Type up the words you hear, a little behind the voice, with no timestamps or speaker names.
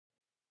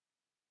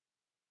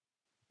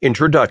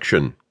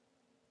Introduction.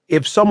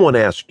 If someone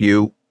asked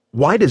you,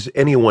 why does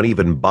anyone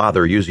even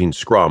bother using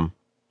Scrum?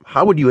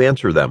 How would you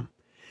answer them?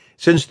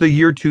 Since the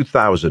year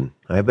 2000,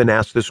 I have been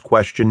asked this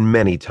question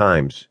many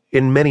times,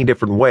 in many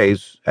different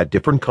ways, at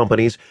different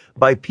companies,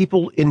 by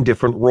people in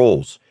different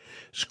roles.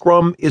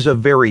 Scrum is a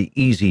very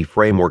easy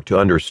framework to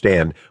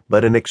understand,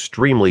 but an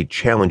extremely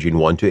challenging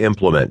one to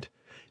implement.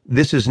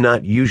 This is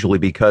not usually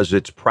because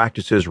its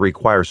practices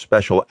require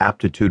special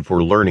aptitude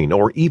for learning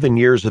or even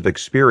years of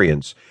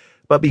experience,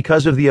 but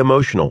because of the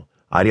emotional,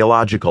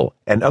 ideological,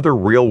 and other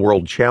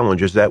real-world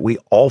challenges that we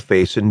all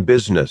face in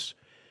business.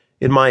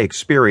 In my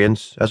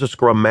experience as a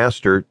Scrum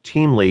Master,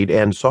 team lead,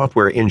 and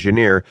software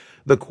engineer,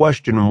 the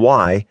question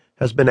why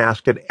has been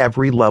asked at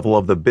every level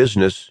of the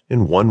business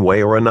in one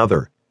way or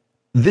another.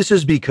 This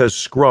is because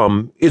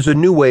Scrum is a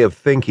new way of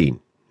thinking.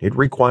 It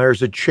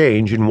requires a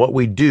change in what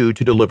we do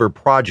to deliver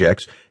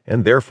projects,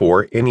 and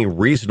therefore any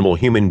reasonable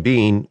human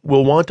being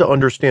will want to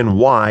understand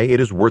why it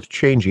is worth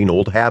changing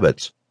old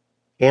habits.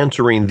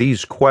 Answering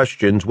these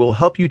questions will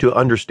help you to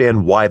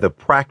understand why the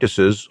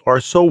practices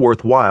are so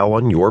worthwhile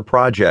on your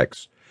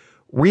projects.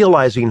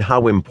 Realizing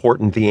how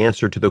important the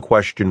answer to the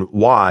question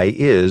why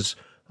is,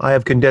 I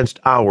have condensed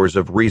hours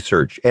of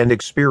research and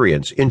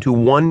experience into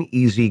one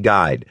easy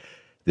guide.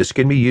 This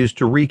can be used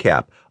to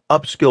recap,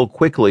 upskill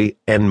quickly,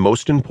 and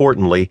most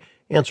importantly,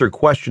 answer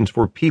questions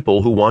for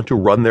people who want to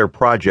run their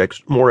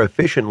projects more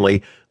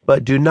efficiently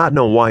but do not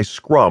know why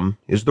Scrum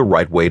is the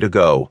right way to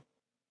go.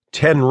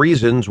 10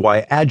 reasons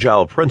why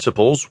Agile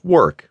principles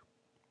work.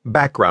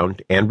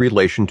 Background and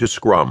relation to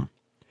Scrum.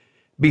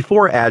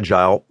 Before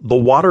Agile, the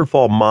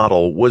waterfall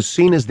model was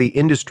seen as the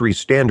industry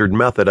standard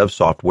method of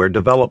software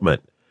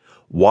development.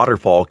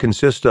 Waterfall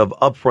consists of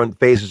upfront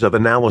phases of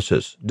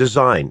analysis,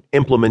 design,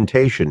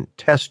 implementation,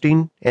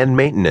 testing, and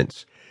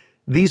maintenance.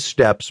 These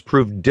steps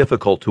proved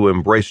difficult to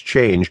embrace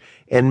change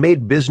and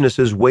made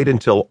businesses wait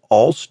until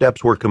all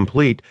steps were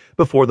complete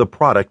before the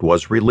product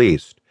was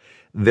released.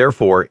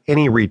 Therefore,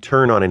 any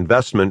return on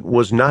investment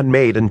was not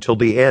made until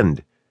the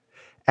end.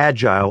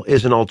 Agile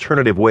is an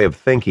alternative way of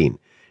thinking.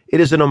 It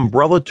is an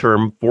umbrella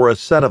term for a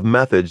set of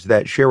methods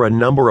that share a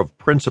number of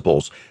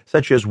principles,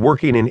 such as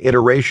working in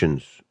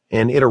iterations.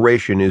 An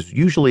iteration is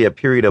usually a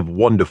period of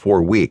 1 to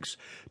 4 weeks,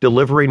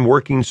 delivering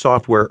working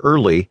software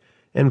early,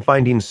 and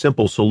finding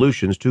simple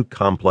solutions to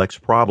complex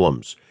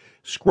problems.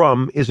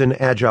 Scrum is an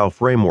Agile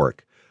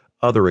framework.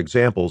 Other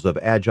examples of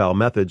Agile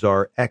methods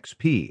are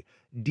XP,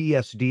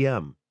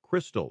 DSDM,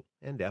 Crystal,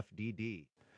 and FDD.